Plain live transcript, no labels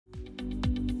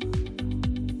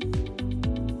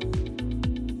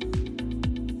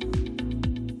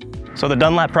So the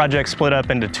Dunlap project split up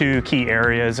into two key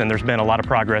areas, and there's been a lot of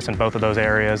progress in both of those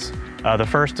areas. The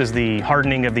first is the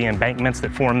hardening of the embankments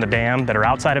that form the dam that are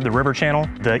outside of the river channel.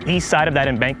 The east side of that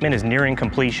embankment is nearing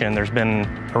completion. There's been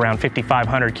around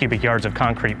 5,500 cubic yards of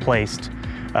concrete placed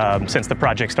since the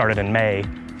project started in May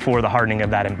for the hardening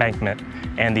of that embankment.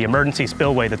 And the emergency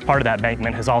spillway that's part of that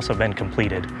embankment has also been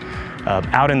completed.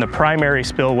 Out in the primary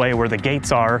spillway where the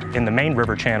gates are in the main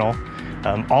river channel,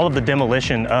 all of the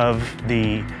demolition of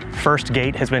the first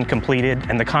gate has been completed,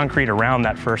 and the concrete around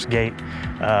that first gate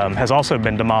has also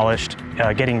been demolished,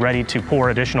 getting ready to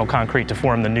pour additional concrete to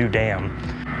form the new dam.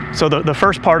 So the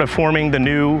first part of forming the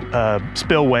new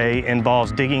spillway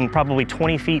involves digging probably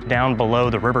 20 feet down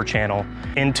below the river channel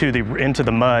into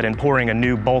the mud and pouring a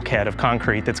new bulkhead of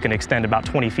concrete that's going to extend about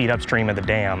 20 feet upstream of the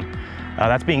dam.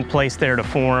 That's being placed there to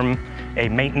form a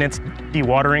maintenance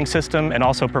dewatering system and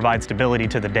also provide stability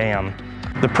to the dam.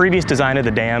 The previous design of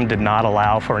the dam did not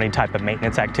allow for any type of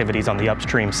maintenance activities on the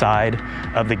upstream side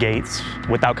of the gates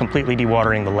without completely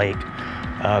dewatering the lake.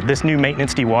 This new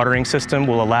maintenance dewatering system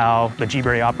will allow the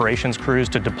G-Berry operations crews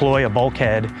to deploy a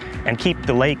bulkhead and keep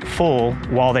the lake full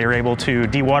while they are able to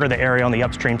dewater the area on the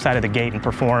upstream side of the gate and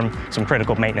perform some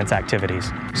critical maintenance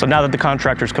activities. So now that the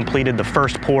contractors completed the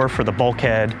first pour for the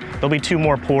bulkhead, there'll be two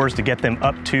more pours to get them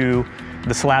up to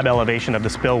the slab elevation of the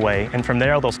spillway, and from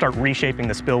there they'll start reshaping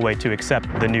the spillway to accept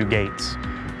the new gates.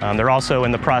 They're also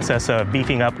in the process of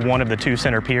beefing up one of the two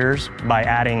center piers by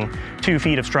adding 2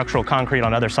 feet of structural concrete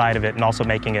on either side of it and also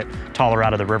making it taller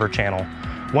out of the river channel.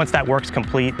 Once that work's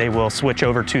complete, they will switch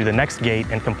over to the next gate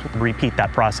and repeat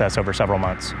that process over several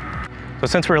months. So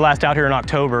since we were last out here in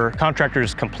October,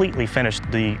 contractors completely finished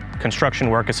the construction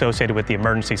work associated with the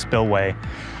emergency spillway.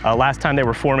 Last time they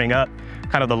were forming up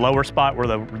kind of the lower spot where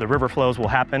the river flows will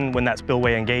happen when that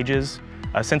spillway engages.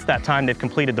 Since that time, they've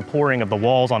completed the pouring of the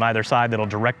walls on either side that'll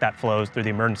direct that flows through the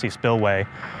emergency spillway.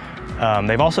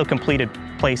 They've also completed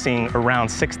placing around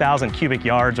 6,000 cubic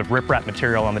yards of riprap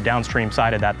material on the downstream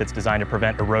side of that that's designed to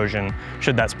prevent erosion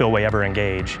should that spillway ever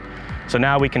engage. So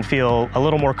now we can feel a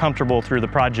little more comfortable through the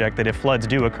project that if floods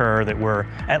do occur, that we're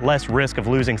at less risk of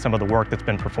losing some of the work that's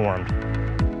been performed.